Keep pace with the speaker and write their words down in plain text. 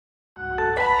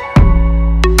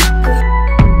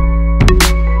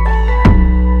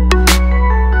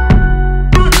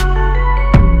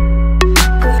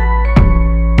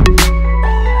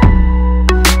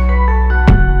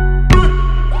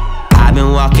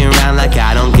fucking around like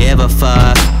I don't give a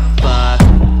fuck.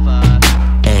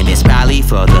 And it's probably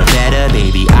for the better,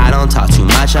 baby. I don't talk too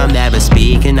much, I'm never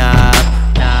speaking up.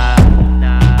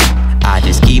 I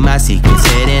just keep my secrets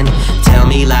hidden. Tell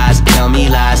me lies,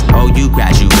 oh you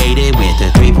graduated with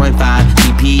a 3.5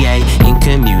 GPA in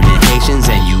communications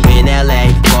and you in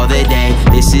LA for the day.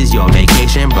 This is your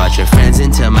vacation, brought your friends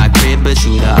into my crib, but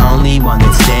you the only one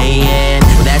that's staying.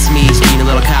 Well that's me, just being a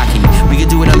little cocky. We could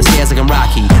do it on the stairs like I'm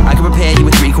Rocky. I can prepare you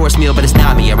a 3-course meal, but it's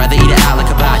not me. I'd rather eat it out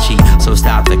like hibachi. So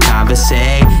stop the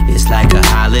conversation, it's like a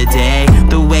holiday.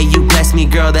 The way you bless me,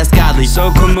 girl, that's godly.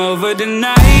 So come over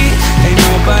tonight, ain't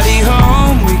nobody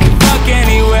home, we can fuck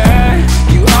anywhere.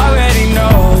 You already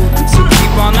know, so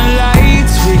keep on the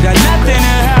lights, we got nothing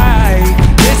to hide.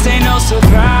 This ain't no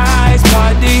surprise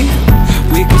party.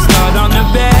 We can start on the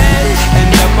bed,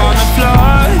 end up on the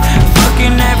floor,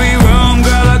 fucking every room,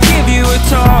 girl, I'll give you a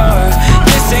tour.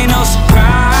 This ain't no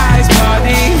surprise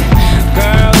party,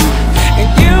 girl, and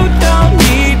you don't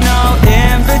need no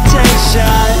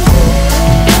invitation.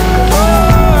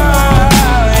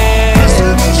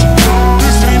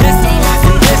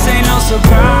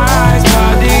 Surprise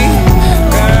party,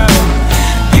 girl,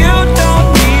 you don't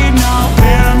need no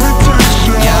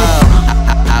invitation. Yo,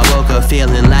 I woke up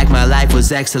feeling like my life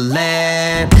was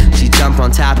excellent. She jumped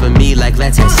on top of me like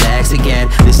let's have sex again.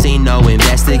 This ain't no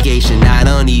investigation, I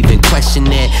don't even question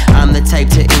it. I'm the type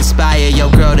to inspire your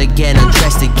girl to get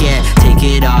undressed again. Take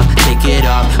it off,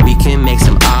 we can make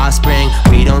some offspring.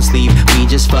 We don't sleep, we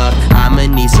just fuck, I'ma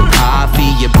need some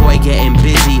coffee. Your boy getting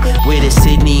busy with a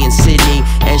Sydney and Sydney,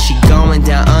 and she going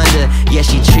down under, yeah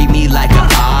she treat me like a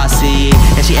Aussie.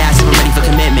 And she asks if I'm ready for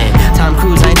commitment. Tom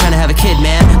Cruise, I ain't trying to have a kid,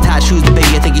 man. Tied shoes, but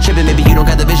baby I think you're tripping. Maybe you don't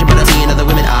got the vision, but I'm seeing other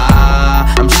women.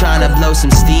 I'm trying to blow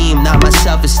some steam, not my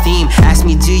self-esteem. Ask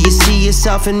me, do you see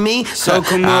yourself in me? So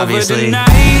come over tonight,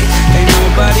 ain't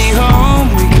nobody home.